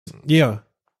Yeah.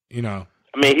 You know.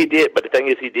 I mean, he did, but the thing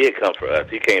is, he did come for us.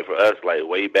 He came for us like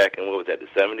way back in, what was that, the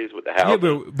 70s with the house?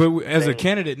 Yeah, but as a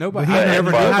candidate, nobody. He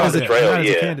never not as on the trail, as a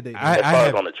yeah. candidate. As far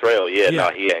as on the trail,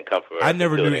 no, he hadn't come for us. I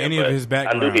never knew any of his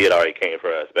background. I knew he had already came for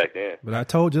us back then. But I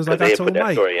told, just like they I told put that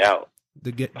Mike, story out.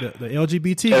 the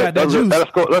LGBT got that juice.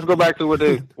 Let's go back to what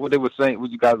they were saying.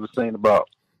 What you guys were saying about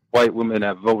white women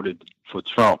that voted for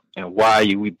Trump and why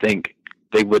you would think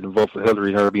they wouldn't vote for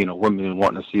Hillary, her being a woman and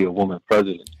wanting to see a woman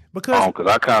president. Because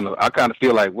I kind of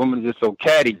feel like women are just so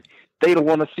catty. They don't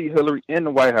want to see Hillary in the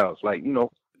White House. Like,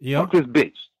 fuck this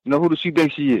bitch. Who does she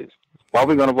think she is? Why are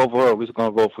we gonna vote for her? We're just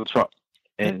gonna vote for Trump.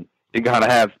 And they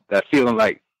gotta have that feeling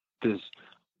like this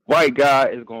white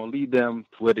guy is gonna lead them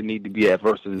to where they need to be at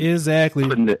versus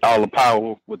putting all the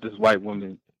power with this white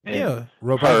woman. And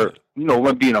her,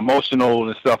 when being emotional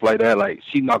and stuff like that, like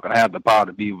she's not gonna have the power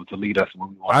to be able to lead us when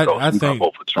we want to go. I think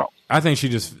vote for Trump. I think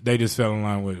they just fell in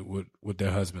line with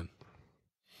their husband.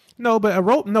 No, but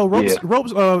Rope's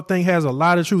thing has a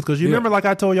lot of truth because you remember, like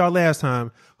I told y'all last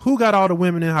time, who got all the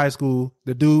women in high school?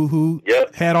 The dude who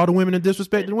had all the women and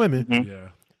disrespected women. Mm-hmm. Yeah.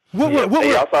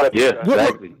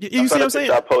 Exactly. You see what I'm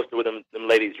saying? I posted with them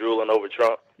ladies drooling over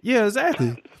Trump. Yeah,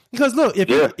 exactly. Because look,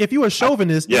 if you're a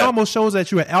chauvinist, it almost shows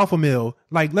that you're an alpha male.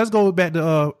 Like, let's go back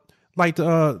to like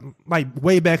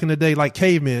way back in the day, like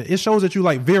cavemen. It shows that you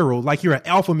like virile, like you're an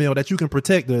alpha male that you can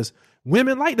protect us.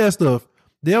 Women like that stuff.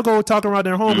 They'll go talking around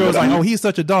their homegirls like, oh, he's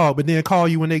such a dog, but then call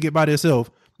you when they get by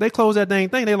themselves. They close that dang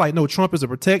thing. They like, no, Trump is a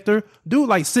protector. Dude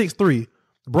like 6'3",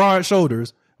 broad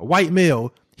shoulders, a white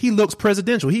male. He looks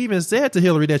presidential. He even said to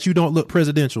Hillary that you don't look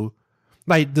presidential.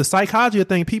 Like the psychology of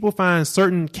thing, people find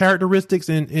certain characteristics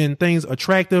and things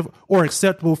attractive or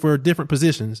acceptable for different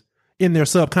positions in their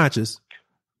subconscious.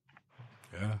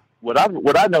 Yeah. What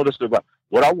I noticed about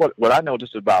women,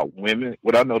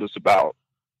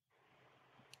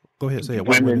 go ahead, say it.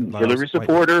 Women Hillary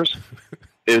supporters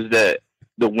is that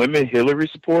the women Hillary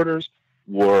supporters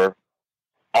were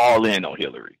all in on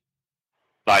Hillary.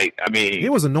 Like, I mean,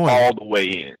 it was annoying all the way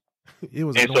in. It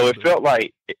was, and so it felt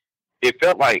like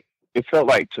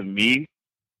to me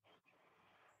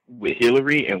with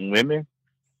Hillary and women,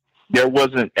 there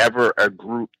wasn't ever a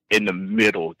group in the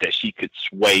middle that she could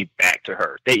sway back to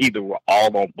her. They either were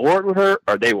all on board with her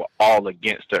or they were all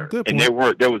against her, and there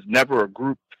was never a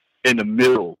group in the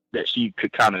middle that she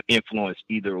could kind of influence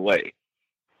either way.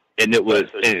 And that was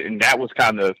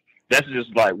that's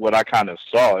just like what I kind of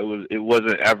saw. It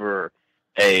wasn't ever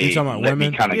let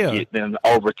me kind of get them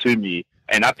over to me.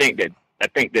 And I think that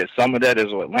some of that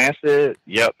is what Lance said.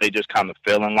 Yep, they just kind of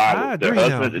fell in line with their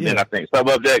husbands, and then I think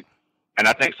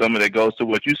some of that goes to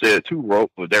what you said too,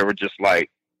 Rope. But they were just like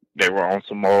they were on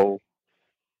some old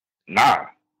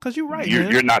Because you're right.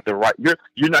 You're not the right. You're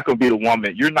not going to be the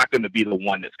woman. You're not going to be the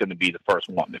one that's going to be the first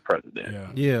woman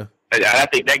president. Yeah. And I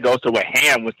think that goes to what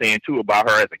Ham was saying too about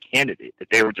her as a candidate. That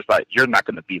they were just like, you're not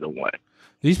going to be the one.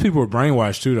 These people were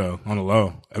brainwashed too, though, on the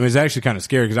low. I mean, it's actually kind of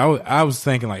scary because I was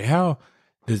thinking like, how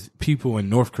does people in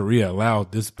North Korea allow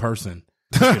this person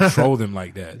to control them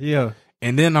like that? Yeah.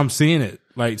 And then I'm seeing it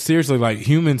like seriously, like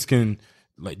humans can,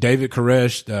 like David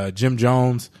Koresh, Jim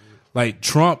Jones, like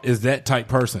Trump is that type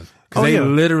person. Because they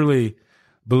literally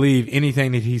believe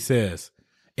anything that he says.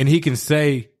 And he can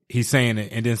say he's saying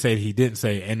it and then say he didn't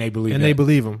say it, and they believe they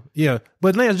believe him. Yeah.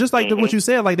 But Lance, just like what you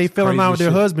said, like they fell in line with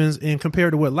their husbands, and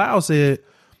compared to what Lau said,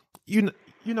 you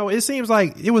know, it seems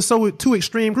like it was two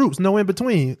extreme groups, no in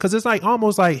between. Because it's like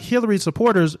almost like Hillary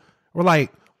supporters were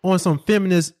like on some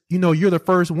feminist, you're the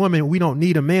first woman, we don't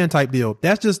need a man type deal.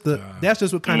 That's just what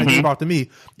kind of came off to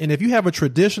me. And if you have a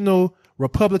traditional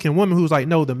Republican woman who's like,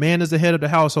 no, the man is the head of the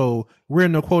household, we're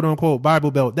in the quote unquote Bible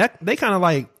Belt, that they kind of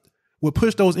like would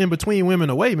push those in between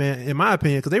women away, man, in my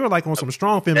opinion, because they were like on some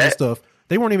strong feminist stuff.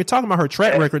 They weren't even talking about her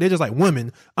track record. They're just like,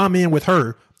 women, I'm in with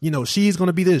her. She's going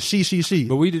to be this, she.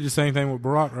 But we did the same thing with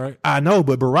Barack, right? I know,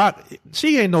 but Barack,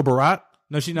 she ain't no Barack.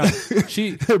 No, she not.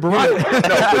 She Barack.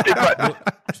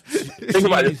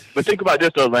 Think about this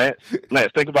though, Lance.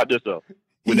 Think about this though.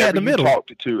 Whenever you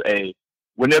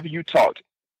talk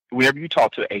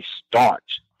to a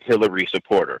staunch Hillary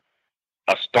supporter,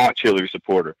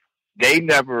 they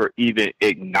never even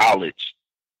acknowledge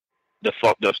the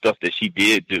fucked up stuff that she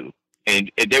did do. And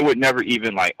they would never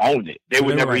even like own it. They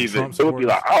would never even, it would be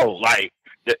like, oh, like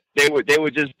they would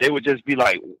just be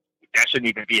like, that shouldn't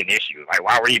even be an issue. Like,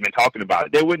 why are we even talking about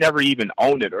it? They would never even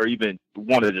own it or even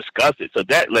want to discuss it. So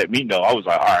that let me know. I was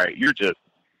like, all right, you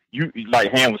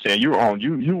like Ham was saying, you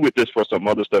with this for some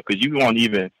other stuff. Cause you won't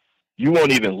even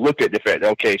look at the fact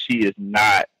that, okay, she is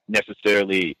not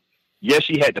necessarily yes,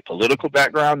 she had the political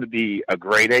background to be a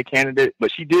grade A candidate,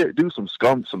 but she did do some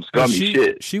scummy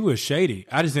shit. She was shady.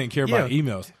 I just didn't care about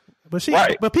emails. But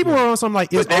but people were on some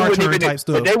like it's our turn type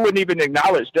stuff. But they wouldn't even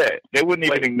acknowledge that. They wouldn't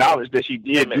even acknowledge that she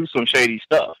did do some shady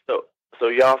stuff. So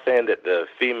y'all saying that the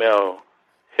female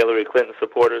Hillary Clinton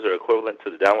supporters are equivalent to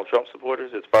the Donald Trump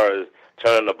supporters as far as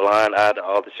turning a blind eye to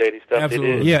all the shady stuff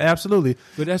absolutely. they did? Yeah, absolutely.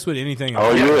 But that's what anything.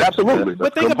 Oh, yeah, absolutely.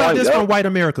 But think about this from white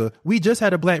America. We just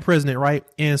had a black president, right?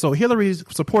 And so Hillary's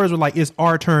supporters were like, it's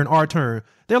our turn, our turn.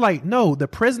 They're like, no, the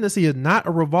presidency is not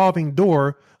a revolving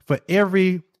door for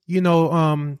every,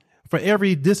 for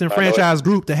every disenfranchised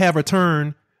group to have a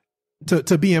turn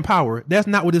to be in power. That's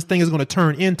not what this thing is going to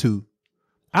turn into.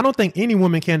 I don't think any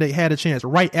woman candidate had a chance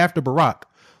right after Barack.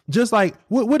 Just like,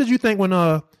 what did you think when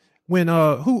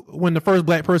the first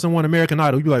black person won American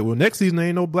Idol? You'd be like, well, next season there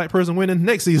ain't no black person winning.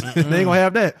 Next season they ain't gonna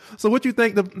have that. So what you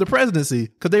think the presidency?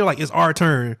 Because they were like, it's our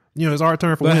turn. It's our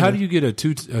turn for. But women. how do you get a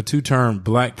two-term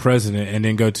black president and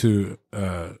then go to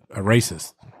a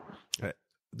racist?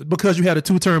 Because you had a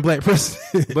 2-term black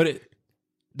president. But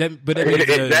that means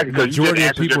the majority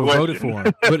of people voted for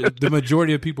him. But the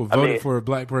majority of people voted for a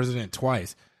black president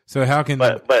twice. So how can?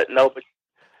 But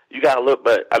you gotta look.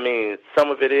 But I mean, some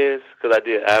of it is because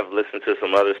I've listened to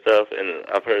some other stuff and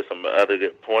I've heard some other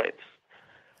good points.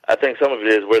 I think some of it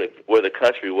is where the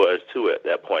country was too at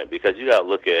that point, because you gotta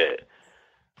look at,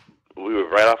 we were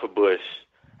right off of Bush.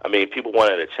 I mean, people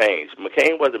wanted a change.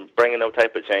 McCain wasn't bringing no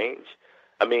type of change.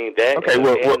 I mean that. Okay,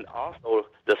 and also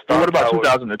the start. What about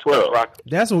 2012?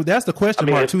 That's the question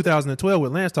mark. 2012,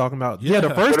 what Lance talking about? Yeah,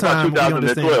 the first time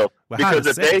 2012. Because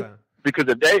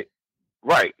if they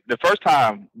right, the first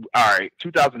time, all right,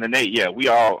 2008. Yeah, we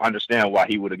all understand why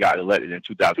he would have got elected in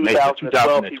 2008.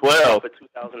 2012,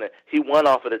 he won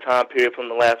off of the time period from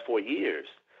the last 4 years.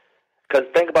 Because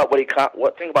think about what he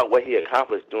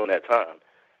accomplished during that time.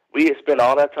 We had spent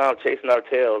all that time chasing our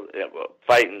tails and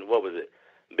fighting. What was it?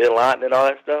 Bin Laden and all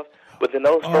that stuff. But in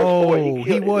those first 4,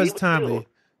 he was timely.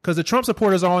 Because the Trump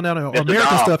supporters are on that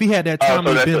American stuff. He had that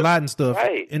timely Bin Laden stuff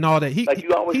and all that.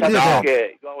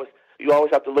 You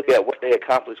always have to look at what they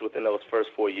accomplished within those first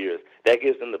 4 years. That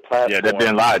gives them the platform. Yeah, that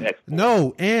Bin Laden.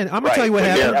 No, and I'm gonna tell you what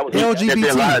happened.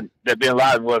 LGBT. That Bin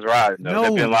Laden was riding. No,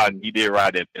 that Bin Laden, he did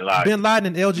ride that Bin Laden. Bin Laden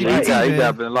and LGBT. Yeah, he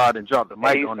got Bin Laden dropped the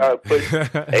mic on him.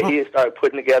 He started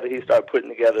putting together.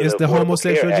 It's the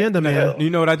homosexual agenda, man.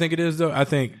 You know what I think it is, though? I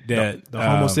think that the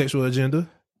homosexual agenda.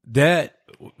 That.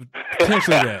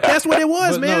 That's what it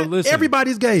was, man. No,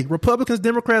 everybody's gay. Republicans,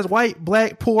 Democrats, white,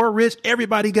 black, poor, rich,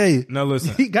 everybody gay. No,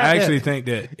 listen. I actually think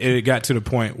that it got to the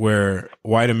point where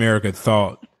white America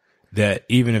thought that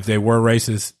even if they were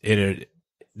racist,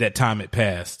 that time had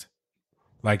passed.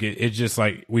 Like it just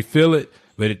like we feel it,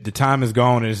 but the time is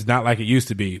gone and it's not like it used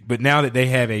to be. But now that they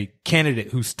have a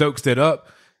candidate who stokes it up,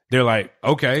 they're like,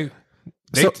 okay.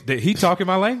 He talking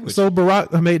my language. So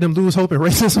Barack made them lose hope in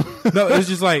racism. No, it's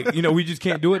just like, we just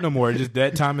can't do it no more. It's just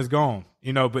that time is gone.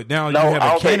 But now you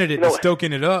have a candidate that's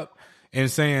stoking it up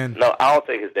and saying. No, I don't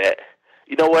think it's that.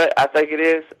 You know what I think it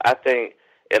is? I think,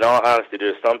 in all honesty,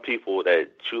 there's some people that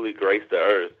truly grace the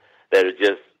earth that are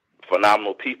just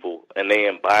phenomenal people, and they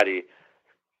embody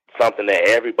something that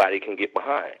everybody can get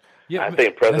behind. Yeah, I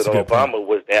think President Obama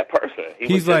was that person.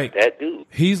 He's like that dude.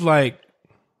 He's like.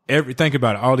 Think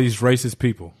about it. All these racist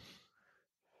people.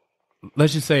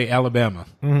 Let's just say Alabama.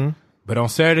 Mm-hmm. But on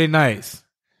Saturday nights,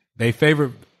 their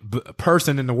favorite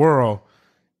person in the world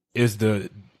is the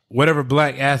whatever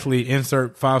black athlete,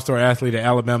 insert 5-star athlete at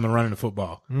Alabama running the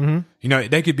football. Mm-hmm.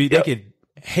 They could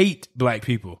hate black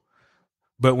people,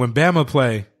 but when Bama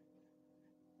play,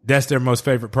 that's their most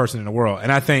favorite person in the world. And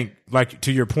I think, like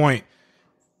to your point,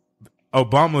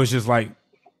 Obama was just like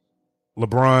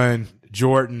LeBron,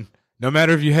 Jordan. No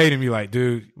matter if you hate him, you're like,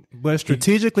 dude. But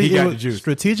strategically,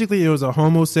 it was a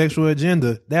homosexual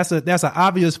agenda. That's an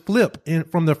obvious flip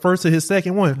from the first to his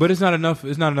second one. But it's not enough.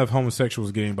 It's not enough homosexuals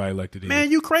to get anybody elected. Man,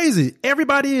 you crazy?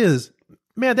 Everybody is.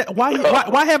 Man,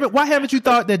 why haven't you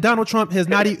thought that Donald Trump has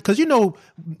not? Because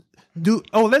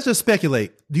let's just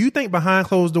speculate. Do you think behind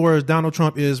closed doors Donald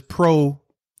Trump is pro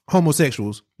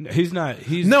homosexuals? He's not.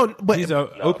 He's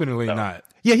openly not.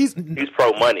 Yeah, he's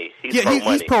pro money.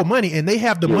 He's pro money, and they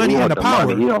have the money and the power.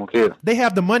 Money. He don't care. They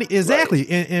have the money exactly.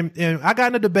 Right. And I got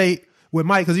in a debate with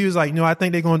Mike because he was like, I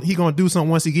think he gonna do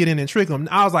something once he get in and trick him.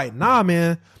 I was like, nah,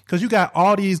 man, because you got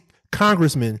all these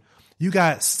congressmen, you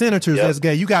got senators that's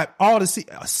gay, you got all the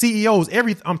CEOs.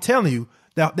 I'm telling you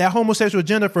that homosexual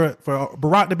agenda for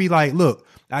Barack to be like, look,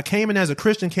 I came in as a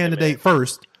Christian candidate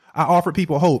first. I offered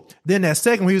people hope. Then that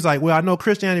second one, he was like, well, I know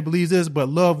Christianity believes this, but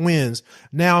love wins.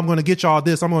 Now I'm going to get y'all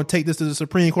this. I'm going to take this to the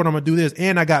Supreme Court. I'm going to do this.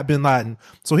 And I got Bin Laden.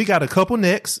 So he got a couple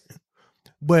necks.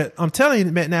 But I'm telling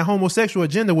you, man, that homosexual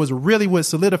agenda was really what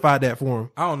solidified that for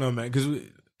him. I don't know, man, because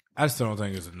I still don't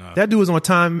think it's enough. That dude was on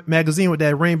Time magazine with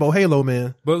that rainbow halo,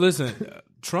 man. But listen,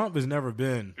 Trump has never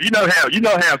been. You know how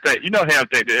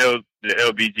think the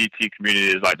LGBT community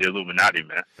is like the Illuminati,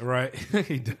 man. Right.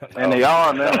 He does. And they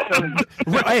are, man.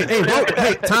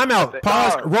 hey, time out.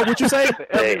 Pause. Ro, what you say?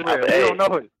 We don't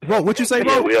know it. Ro, what you say,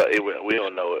 Ro? We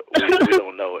don't know it. We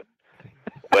don't know it.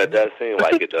 But it does seem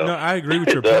like it, though. No, I agree with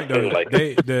your point, though.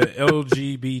 The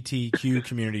LGBTQ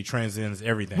community transcends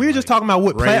everything. We were just talking about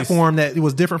what race, platform that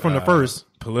was different from the first.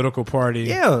 Political party.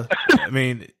 Yeah. I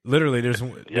mean, literally, there's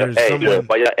someone...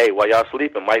 While y'all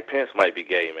sleeping, Mike Pence might be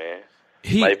gay, man.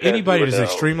 Anybody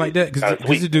that's extreme like that, because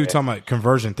this dude talking about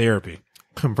conversion therapy.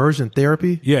 Conversion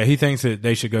therapy? Yeah, he thinks that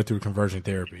they should go through conversion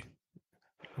therapy.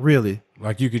 Really?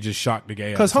 Like you could just shock the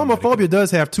gay. Because homophobia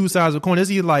does have two sides of the coin. It's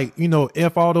either like,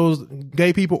 F all those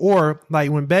gay people, or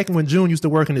like when June used to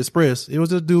work in Express, it was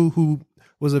this dude who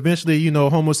was eventually,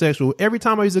 homosexual. Every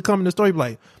time I used to come in the store, he'd be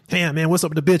like, damn, man, what's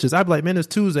up with the bitches? I'd be like, man, it's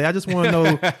Tuesday. I just want to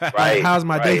know how's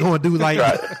my day going to do. Like,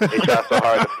 they try so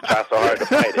hard to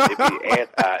fight it. They be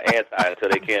anti until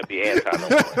they can't be anti no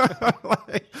more.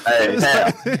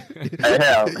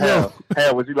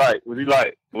 Hal, was he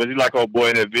like old boy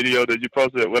in that video that you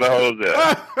posted? Where the hose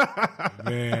at?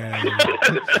 Man.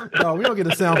 No, we don't get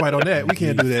a soundbite on that. We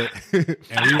can't do that.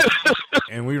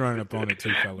 and we run up on it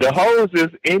too, fellas. The hose is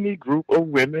any group of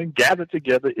women gathered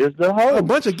together is the hose. A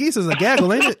bunch of geese is a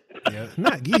gaggle, ain't it? Yeah.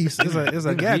 Not geese. It's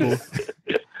a gaggle.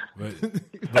 But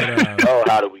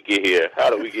how do we get here?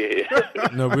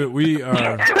 No, we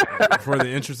are, for the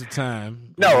interest of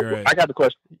time. No, I got the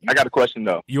question. I got a question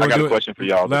though. I got a question for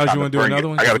y'all. Loud, you want to do another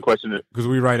one? I got a question because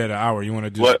we right at an hour. You want to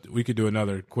do? What? We could do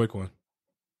another quick one.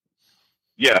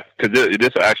 Yeah, because this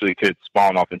actually could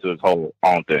spawn off into its whole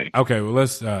own thing. Okay, well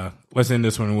let's end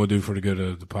this one and we'll do for the good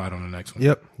of the pod on the next one.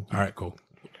 Yep. All right, cool.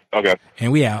 Okay.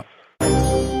 And we out.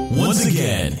 Once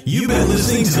again, you've been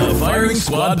listening to the Firing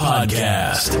Squad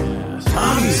podcast.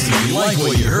 Obviously, you like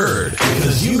what you heard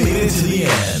because you made it to the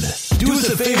end. Do us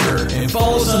a favor and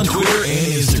follow us on Twitter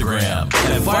and Instagram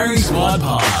at Firing Squad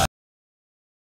Pod.